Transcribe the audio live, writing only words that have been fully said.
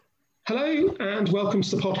Hello and welcome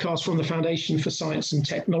to the podcast from the Foundation for Science and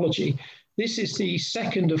Technology. This is the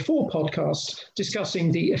second of four podcasts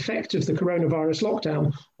discussing the effect of the coronavirus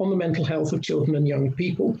lockdown on the mental health of children and young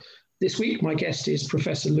people. This week, my guest is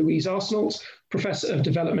Professor Louise Arsenault, Professor of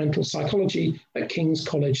Developmental Psychology at King's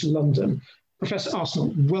College London. Professor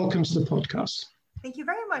Arsenault, welcome to the podcast. Thank you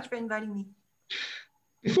very much for inviting me.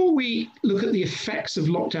 Before we look at the effects of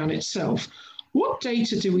lockdown itself, what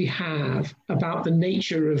data do we have about the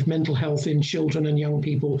nature of mental health in children and young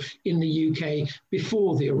people in the UK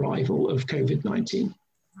before the arrival of COVID-19?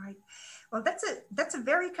 Right. Well, that's a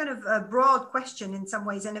very kind of a broad question in some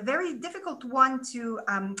ways, and a very difficult one to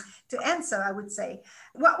answer, I would say.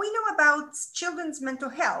 What we know about children's mental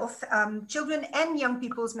health, children and young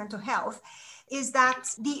people's mental health, is that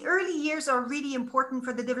the early years are really important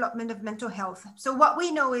for the development of mental health. So what we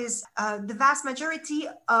know is the vast majority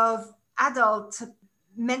of adult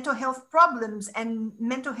mental health problems and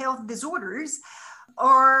mental health disorders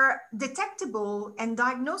are detectable and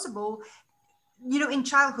diagnosable, in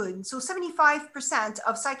childhood. So 75%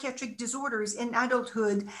 of psychiatric disorders in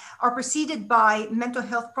adulthood are preceded by mental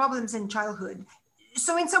health problems in childhood.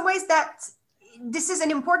 So in some ways this is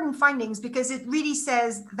an important findings because it really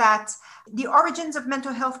says that the origins of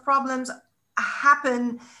mental health problems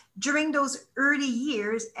happen during those early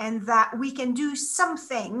years, and that we can do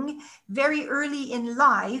something very early in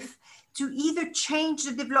life to either change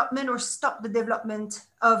the development or stop the development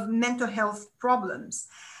of mental health problems.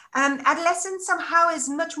 Adolescence somehow is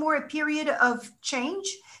much more a period of change.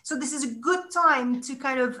 So this is a good time to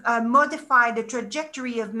kind of modify the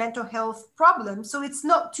trajectory of mental health problems. So it's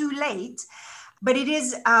not too late, but it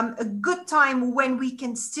is a good time when we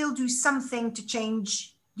can still do something to change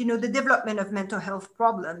the development of mental health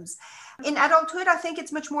problems. In adulthood, I think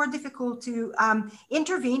it's much more difficult to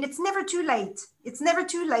intervene. It's never too late. It's never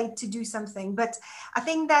too late to do something. But I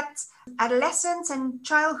think that adolescence and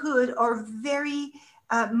childhood are very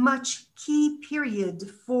much key period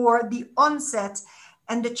for the onset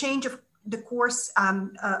and the change of the course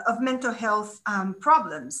of mental health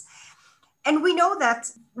problems. And we know that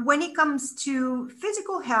when it comes to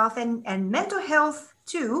physical health and mental health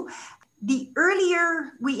too, the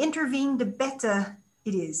earlier we intervene, the better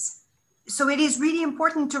it is. So it is really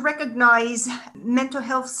important to recognize mental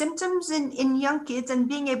health symptoms in young kids and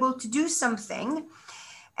being able to do something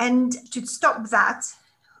and to stop that.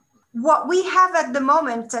 What we have at the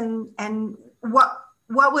moment and what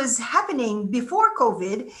was happening before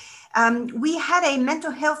COVID, we had a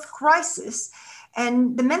mental health crisis.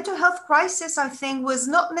 And the mental health crisis, I think, was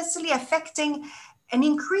not necessarily affecting an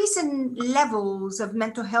increase in levels of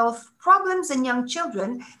mental health problems in young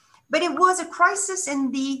children, but it was a crisis in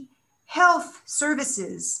the health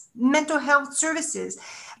services, mental health services,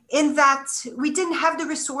 in that we didn't have the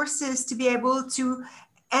resources to be able to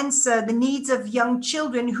answer the needs of young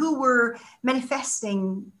children who were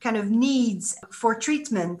manifesting kind of needs for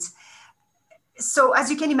treatment. So as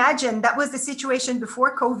you can imagine, that was the situation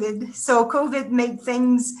before COVID. So COVID made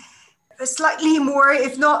things slightly more,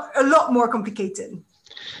 if not a lot more complicated.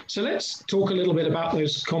 So let's talk a little bit about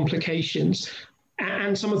those complications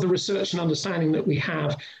and some of the research and understanding that we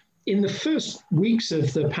have. In the first weeks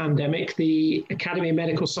of the pandemic, the Academy of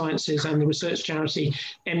Medical Sciences and the research charity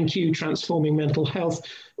MQ Transforming Mental Health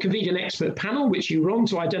convened an expert panel, which you were on,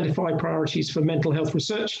 to identify priorities for mental health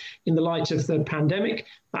research in the light of the pandemic.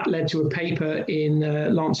 That led to a paper in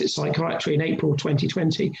Lancet Psychiatry in April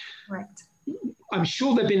 2020. Right. I'm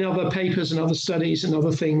sure there have been other papers and other studies and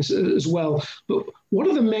other things as well, but what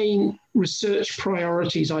are the main research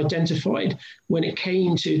priorities identified when it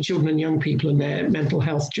came to children and young people and their mental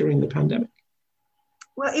health during the pandemic?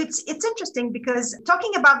 Well, it's interesting because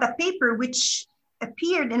talking about that paper, which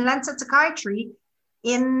appeared in Lancet Psychiatry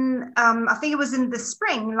in, I think it was in the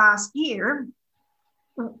spring last year,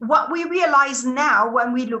 what we realize now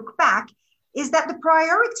when we look back is that the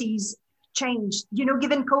priorities changed,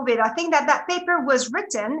 given COVID. I think that paper was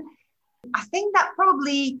written, I think that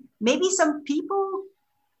probably maybe some people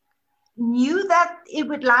knew that it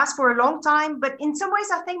would last for a long time, but in some ways,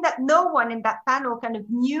 I think that no one in that panel kind of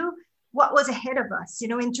knew what was ahead of us,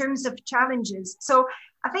 in terms of challenges. So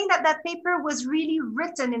I think that paper was really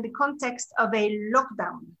written in the context of a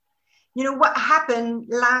lockdown. What happened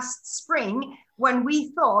last spring when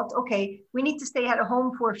we thought, okay, we need to stay at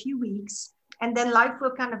home for a few weeks, and then life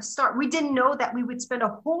will kind of start. We didn't know that we would spend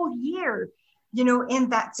a whole year, in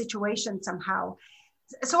that situation somehow.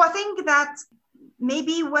 So I think that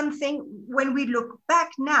maybe one thing when we look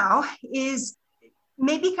back now is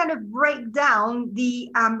maybe kind of break down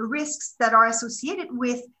the risks that are associated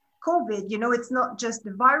with COVID. It's not just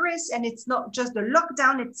the virus and it's not just the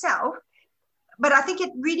lockdown itself, But I think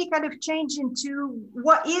it really kind of changed into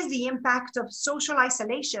what is the impact of social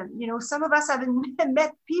isolation. Some of us haven't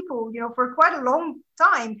met people, for quite a long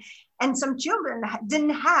time. And some children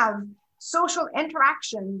didn't have social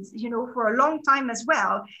interactions, for a long time as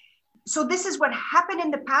well. So this is what happened in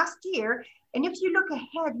the past year. And if you look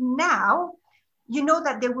ahead now, you know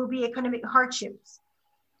that there will be economic hardships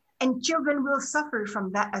and children will suffer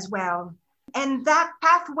from that as well. And that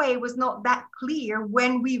pathway was not that clear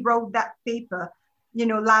when we wrote that paper,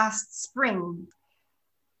 last spring.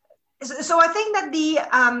 So I think that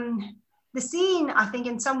the scene, I think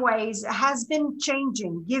in some ways has been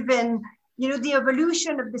changing given, the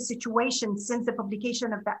evolution of the situation since the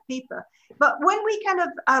publication of that paper. But when we kind of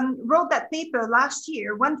wrote that paper last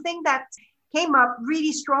year, one thing that came up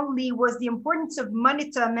really strongly was the importance of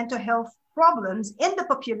monitor mental health problems in the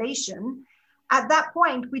population. At that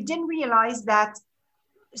point, we didn't realize that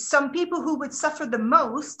some people who would suffer the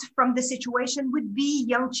most from the situation would be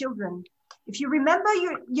young children. If you remember,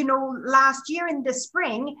 last year in the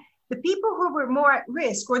spring, the people who were more at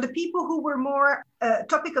risk or the people who were more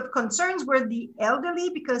topic of concerns were the elderly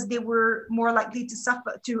because they were more likely to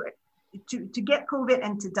suffer, to get COVID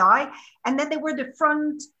and to die. And then they were the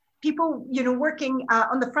front people, working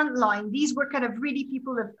on the front line. These were kind of really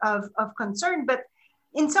people of concern. But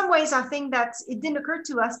in some ways, I think that it didn't occur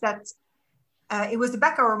to us that it was the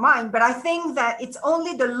back of our mind, but I think that it's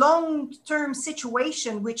only the long-term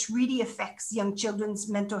situation which really affects young children's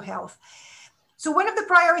mental health. So one of the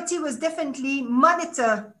priority was definitely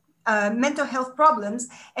monitor mental health problems.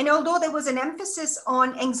 And although there was an emphasis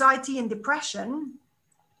on anxiety and depression,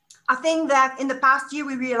 I think that in the past year,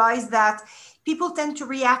 we realized that people tend to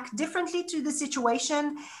react differently to the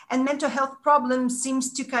situation, and mental health problems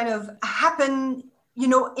seems to kind of happen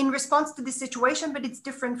in response to the situation, but it's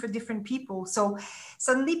different for different people. So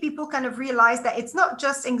suddenly people kind of realize that it's not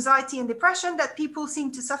just anxiety and depression that people seem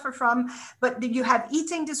to suffer from, but you have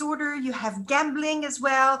eating disorder, you have gambling as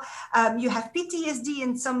well, you have PTSD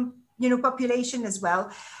in some population as well.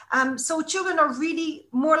 So children are really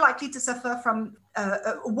more likely to suffer from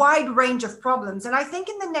a wide range of problems. And I think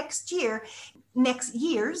in the next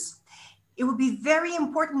years, it would be very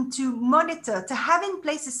important to monitor, to have in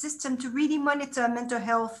place a system to really monitor mental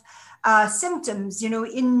health symptoms,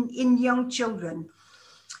 in young children.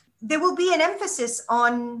 There will be an emphasis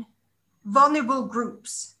on vulnerable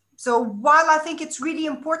groups. So while I think it's really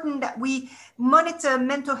important that we monitor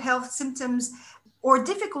mental health symptoms or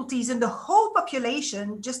difficulties in the whole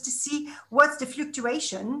population just to see what's the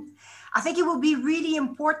fluctuation, I think it will be really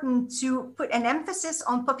important to put an emphasis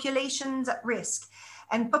on populations at risk.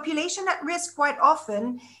 And population at risk quite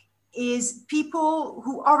often is people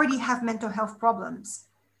who already have mental health problems.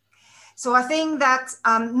 So I think that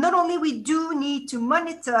not only we do need to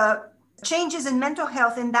monitor changes in mental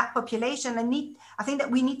health in that population, I think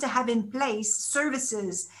that we need to have in place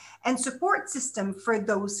services and support system for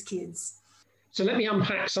those kids. So let me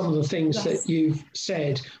unpack some of the things Yes. that you've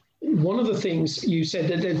said. One of the things you said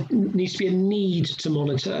that there needs to be a need to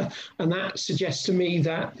monitor, and that suggests to me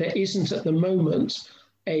that there isn't at the moment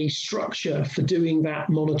a structure for doing that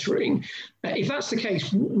monitoring. If that's the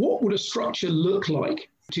case, what would a structure look like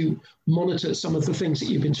to monitor some of the things that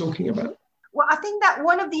you've been talking about? Well, I think that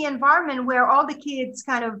one of the environment where all the kids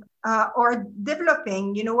kind of are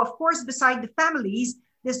developing, of course, beside the families,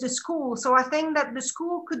 there's the school. So I think that the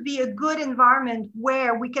school could be a good environment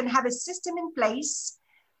where we can have a system in place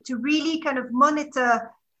to really kind of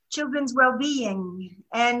monitor children's well-being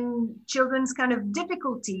and children's kind of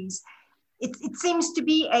difficulties. It seems to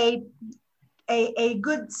be a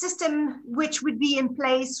good system which would be in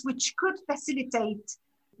place, which could facilitate,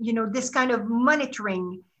 this kind of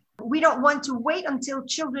monitoring. We don't want to wait until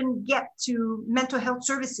children get to mental health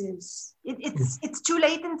services. It's too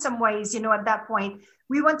late in some ways, at that point.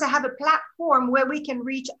 We want to have a platform where we can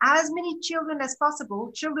reach as many children as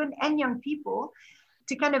possible, children and young people,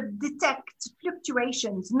 to kind of detect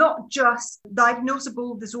fluctuations, not just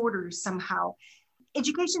diagnosable disorders somehow.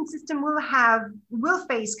 Education system will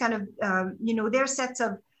face kind of their sets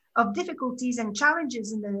of difficulties and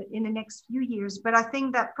challenges in the next few years. But I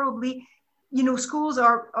think that probably schools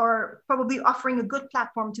are probably offering a good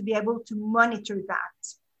platform to be able to monitor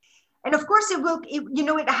that. And of course,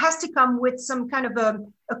 it has to come with some kind of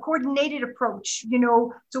a coordinated approach.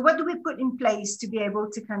 So what do we put in place to be able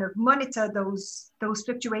to kind of monitor those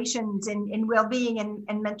fluctuations in well-being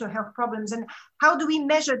and mental health problems? And how do we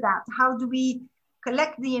measure that? How do we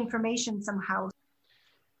collect the information somehow?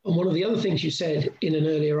 And one of the other things you said in an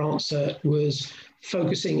earlier answer was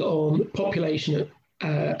focusing on population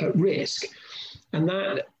at risk. And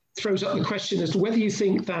that throws up the question as to whether you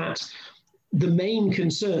think that the main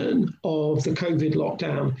concern of the COVID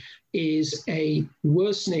lockdown is a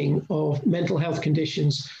worsening of mental health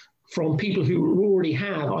conditions from people who already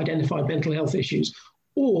have identified mental health issues,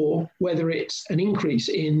 or whether it's an increase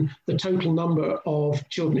in the total number of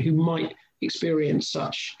children who might experience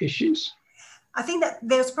such issues? I think that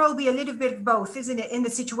there's probably a little bit of both, isn't it, in the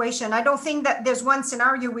situation? I don't think that there's one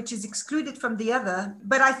scenario which is excluded from the other,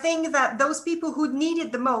 but I think that those people who need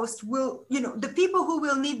it the most will, the people who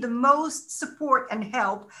will need the most support and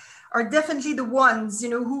help are definitely the ones,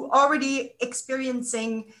 who are already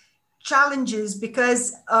experiencing challenges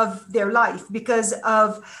because of their life, because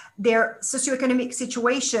of their socioeconomic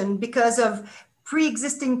situation, because of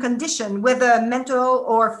pre-existing condition, whether mental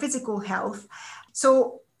or physical health.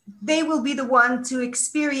 So they will be the one to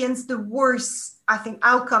experience the worst, I think,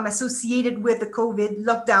 outcome associated with the COVID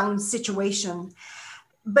lockdown situation.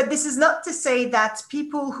 But this is not to say that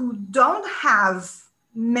people who don't have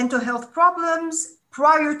mental health problems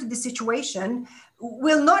prior to the situation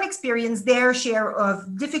will not experience their share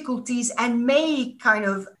of difficulties and may kind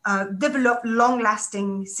of develop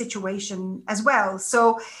long-lasting situation as well.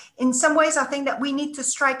 So in some ways, I think that we need to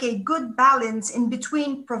strike a good balance in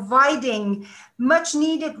between providing much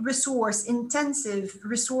needed intensive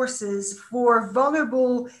resources for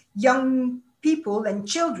vulnerable young people and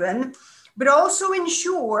children, but also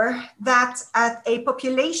ensure that at a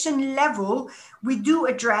population level, we do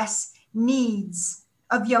address needs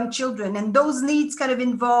of young children. And those needs kind of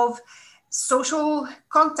involve social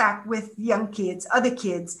contact with young kids, other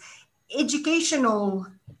kids, educational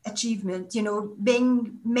achievement,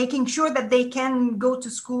 making sure that they can go to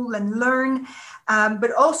school and learn,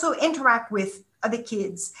 but also interact with other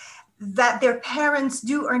kids, that their parents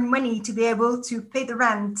do earn money to be able to pay the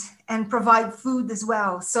rent and provide food as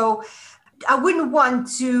well. So I wouldn't want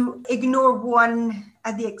to ignore one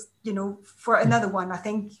at for another one. I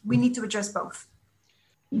think we need to address both.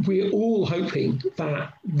 We're all hoping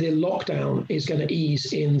that the lockdown is going to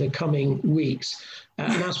ease in the coming weeks.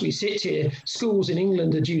 And as we sit here, schools in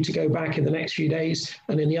England are due to go back in the next few days,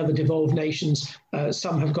 and in the other devolved nations,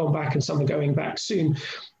 some have gone back and some are going back soon.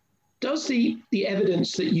 Does the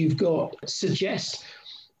evidence that you've got suggest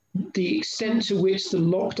the extent to which the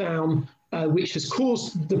lockdown, which has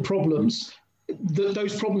caused the problems,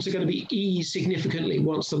 those problems are going to be eased significantly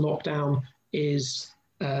once the lockdown is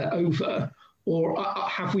over? Or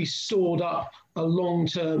have we stored up a long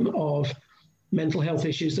term of mental health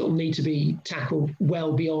issues that will need to be tackled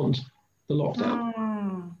well beyond the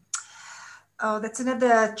lockdown? Oh, that's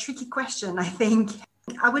another tricky question, I think.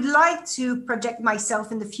 I would like to project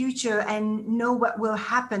myself in the future and know what will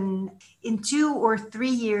happen in 2 or 3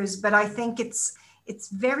 years, but I think it's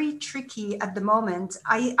very tricky at the moment.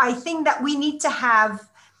 I think that we need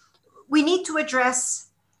to address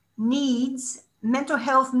needs, mental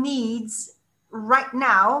health needs right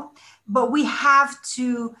now, but we have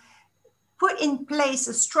to put in place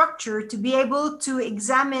a structure to be able to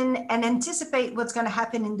examine and anticipate what's going to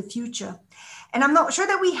happen in the future. And I'm not sure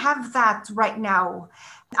that we have that right now.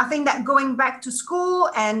 I think that going back to school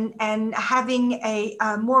and having a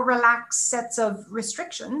more relaxed sets of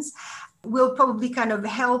restrictions will probably kind of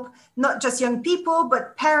help not just young people,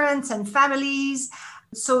 but parents and families.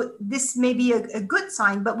 So this may be a good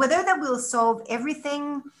sign, but whether that will solve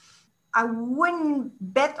everything, I wouldn't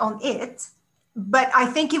bet on it, but I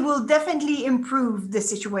think it will definitely improve the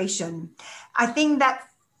situation. I think that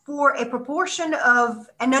for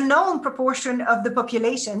an unknown proportion of the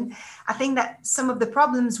population, I think that some of the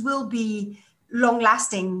problems will be long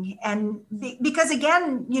lasting. And because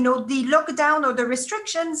again, the lockdown or the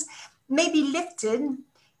restrictions may be lifted,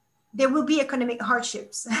 there will be economic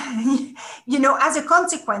hardships, as a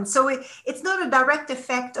consequence. So it's not a direct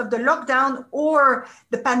effect of the lockdown or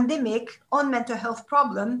the pandemic on mental health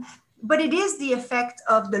problem, but it is the effect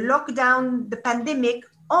of the lockdown, the pandemic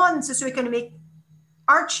on socioeconomic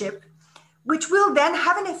hardship, which will then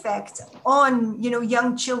have an effect on,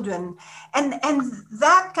 young children. And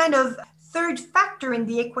that kind of third factor in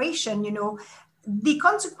the equation, the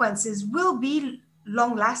consequences will be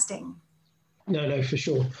long lasting. No, for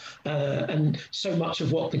sure. And so much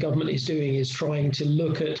of what the government is doing is trying to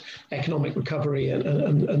look at economic recovery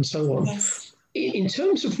and so on. Yes. In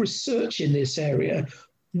terms of research in this area,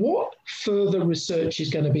 what further research is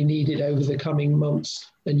going to be needed over the coming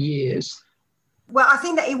months and years? Well, I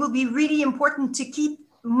think that it will be really important to keep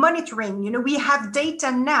monitoring. We have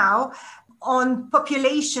data now on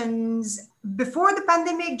populations before the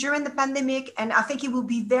pandemic, during the pandemic, and I think it will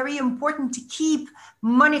be very important to keep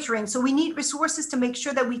monitoring. So we need resources to make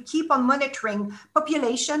sure that we keep on monitoring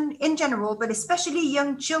population in general, but especially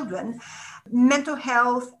young children, mental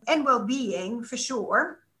health and well-being for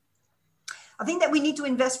sure. I think that we need to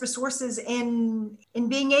invest resources in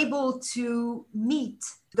being able to meet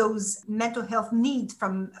those mental health needs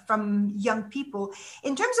from young people.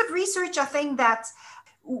 In terms of research, I think that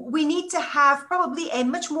we need to have probably a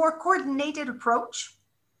much more coordinated approach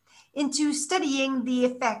into studying the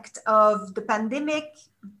effect of the pandemic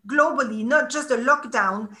globally, not just the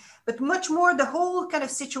lockdown, but much more the whole kind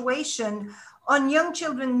of situation on young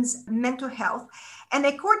children's mental health. And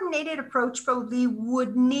a coordinated approach probably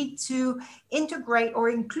would need to integrate or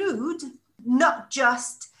include not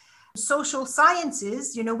just social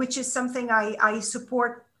sciences, which is something I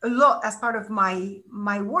support a lot as part of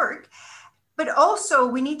my work, but also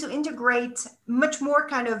we need to integrate much more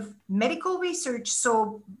kind of medical research.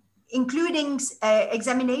 So including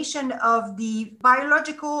examination of the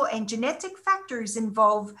biological and genetic factors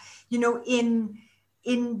involved,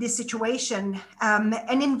 in this situation,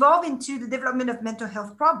 and involved into the development of mental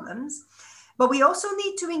health problems. But we also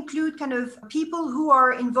need to include kind of people who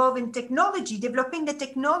are involved in technology, developing the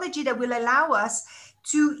technology that will allow us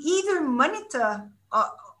to either monitor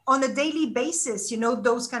on a daily basis,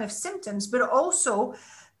 those kind of symptoms, but also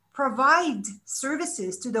provide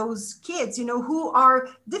services to those kids, who are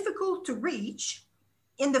difficult to reach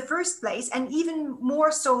in the first place, and even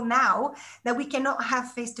more so now that we cannot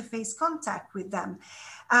have face-to-face contact with them.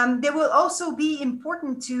 There will also be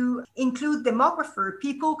important to include demographer,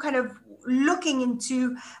 people kind of looking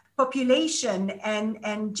into population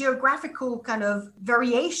and geographical kind of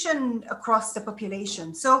variation across the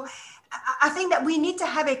population. So I think that we need to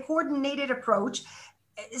have a coordinated approach,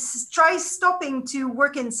 try stopping to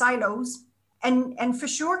work in silos, and for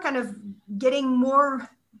sure kind of getting more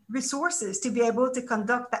resources to be able to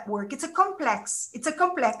conduct that work. It's a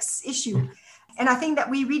complex issue. And I think that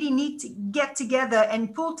we really need to get together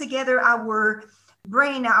and pull together our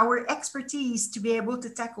brain, our expertise to be able to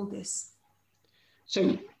tackle this.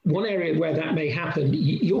 So one area where that may happen,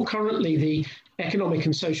 you're currently the Economic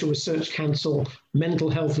and Social Research Council Mental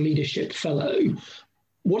Health Leadership Fellow.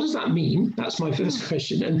 What does that mean? That's my first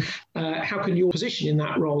question. And how can your position in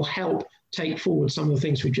that role help take forward some of the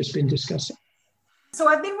things we've just been discussing? So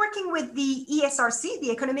I've been working with the ESRC,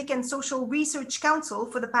 the Economic and Social Research Council,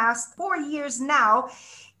 for the past 4 years now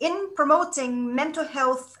in promoting mental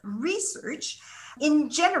health research in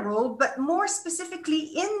general, but more specifically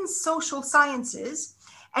in social sciences,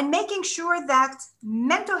 and making sure that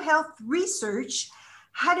mental health research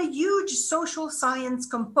had a huge social science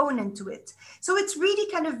component to it. So it's really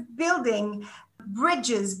kind of building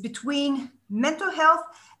bridges between mental health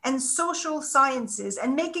and social sciences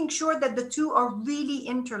and making sure that the two are really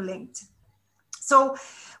interlinked. So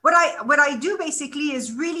what I do basically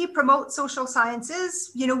is really promote social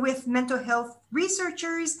sciences, with mental health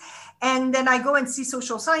researchers. And then I go and see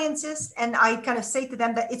social scientists, and I kind of say to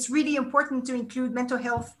them that it's really important to include mental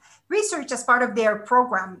health research as part of their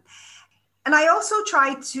program. And I also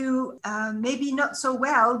try to, maybe not so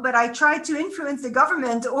well, but I try to influence the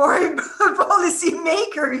government or policy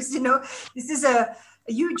makers. This is a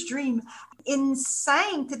huge dream, in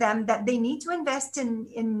saying to them that they need to invest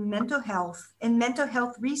in mental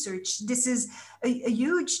health research. This is a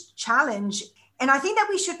huge challenge. And I think that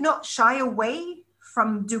we should not shy away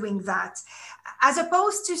from doing that, as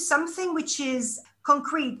opposed to something which is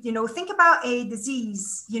concrete. Think about a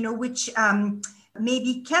disease, which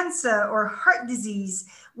maybe cancer or heart disease,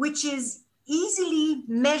 which is easily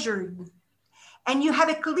measured. And you have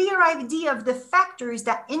a clear idea of the factors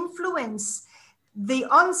that influence the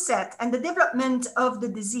onset and the development of the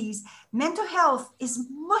disease. Mental health is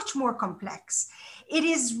much more complex. It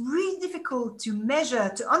is really difficult to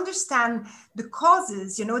measure, to understand the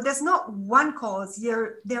causes. There's not one cause.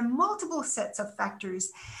 There are multiple sets of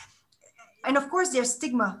factors. And of course, there's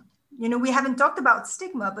stigma. We haven't talked about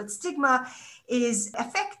stigma, but stigma is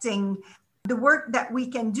affecting the work that we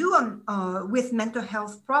can do with mental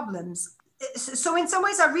health problems. So in some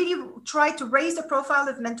ways, I really try to raise the profile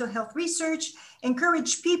of mental health research,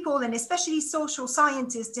 encourage people, and especially social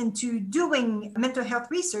scientists, into doing mental health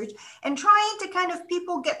research and trying to kind of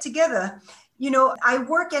people get together. I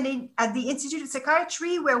work at the Institute of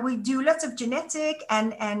Psychiatry, where we do lots of genetic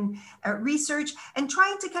and research, and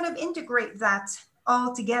trying to kind of integrate that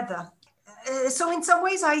all together. So in some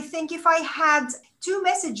ways, I think if I had two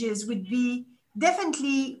messages, would be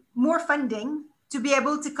definitely more funding to be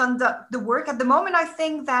able to conduct the work. At the moment, I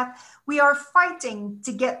think that we are fighting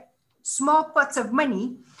to get small pots of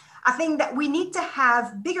money. I think that we need to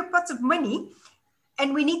have bigger pots of money,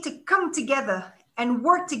 and we need to come together and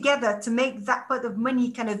work together to make that pot of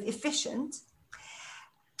money kind of efficient.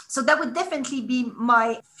 So that would definitely be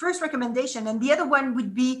my first recommendation. And the other one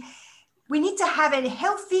would be We need to have a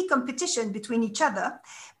healthy competition between each other,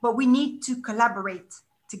 but we need to collaborate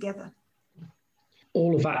together.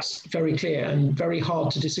 All of that's very clear and very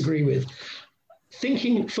hard to disagree with.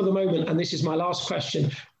 Thinking for the moment, and this is my last question,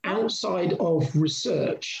 outside of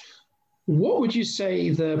research, what would you say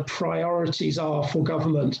the priorities are for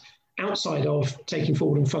government outside of taking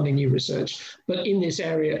forward and funding new research, but in this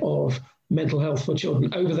area of mental health for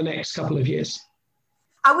children over the next couple of years?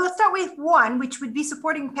 I will start with one, which would be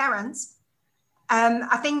supporting parents.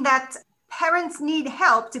 I think that parents need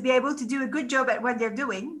help to be able to do a good job at what they're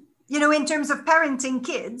doing. In terms of parenting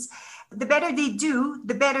kids, the better they do,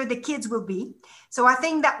 the better the kids will be. So I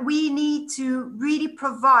think that we need to really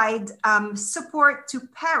provide support to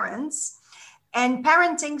parents, and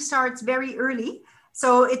parenting starts very early.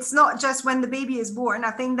 So it's not just when the baby is born.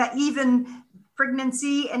 I think that even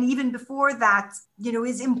pregnancy and even before that,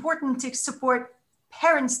 is important to support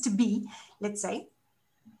parents to be, let's say.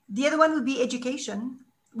 The other one would be education.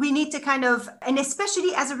 We need to and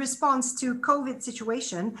especially as a response to COVID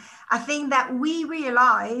situation, I think that we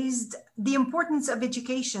realized the importance of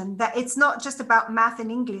education, that it's not just about math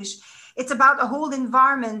and English. It's about a whole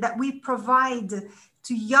environment that we provide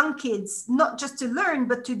to young kids, not just to learn,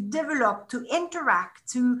 but to develop, to interact,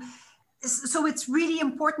 so it's really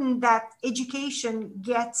important that education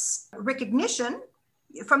gets recognition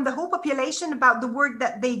from the whole population about the work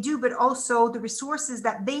that they do, but also the resources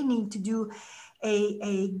that they need to do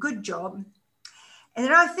a good job. And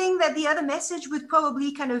then I think that the other message would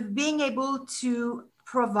probably being able to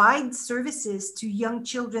provide services to young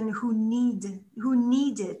children who need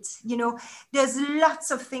it. There's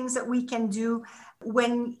lots of things that we can do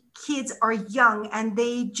when kids are young and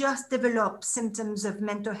they just develop symptoms of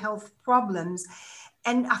mental health problems.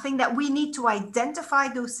 And I think that we need to identify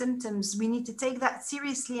those symptoms. We need to take that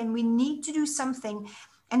seriously, and we need to do something.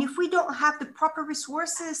 And if we don't have the proper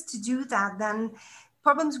resources to do that, then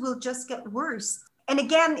problems will just get worse. And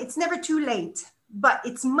again, it's never too late, but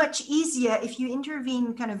it's much easier if you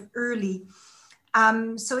intervene early.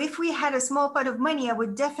 So if we had a small pot of money, I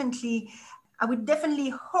would definitely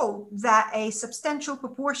hope that a substantial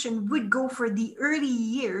proportion would go for the early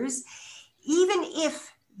years, even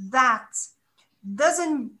if that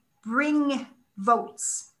doesn't bring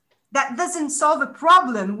votes. That doesn't solve a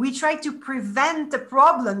problem. We try to prevent the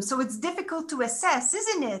problem. So it's difficult to assess,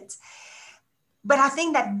 isn't it? But I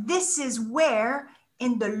think that this is where,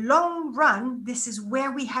 in the long run, this is where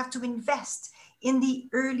we have to invest in the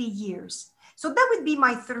early years. So that would be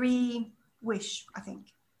my 3 wish, I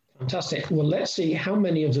think. Fantastic. Well, let's see how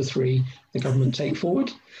many of the 3 the government take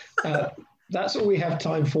forward. That's all we have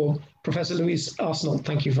time for. Professor Louise Arsenault,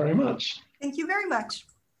 thank you very much. Thank you very much.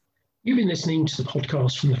 You've been listening to the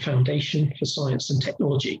podcast from the Foundation for Science and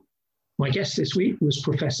Technology. My guest this week was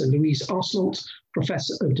Professor Louise Arsenault,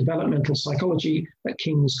 Professor of Developmental Psychology at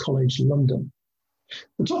King's College London.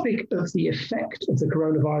 The topic of the effect of the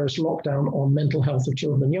coronavirus lockdown on mental health of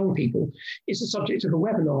children and young people is the subject of a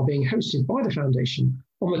webinar being hosted by the Foundation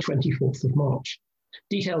on the 24th of March.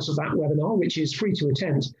 Details of that webinar, which is free to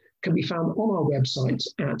attend, can be found on our website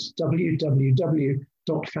at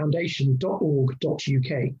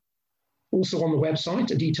www.foundation.org.uk. Also on the website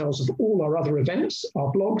are details of all our other events, our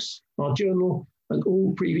blogs, our journal, and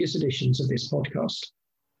all previous editions of this podcast.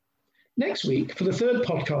 Next week, for the 3rd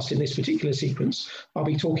podcast in this particular sequence, I'll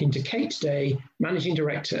be talking to Kate Day, Managing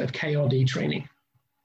Director of KRD Training.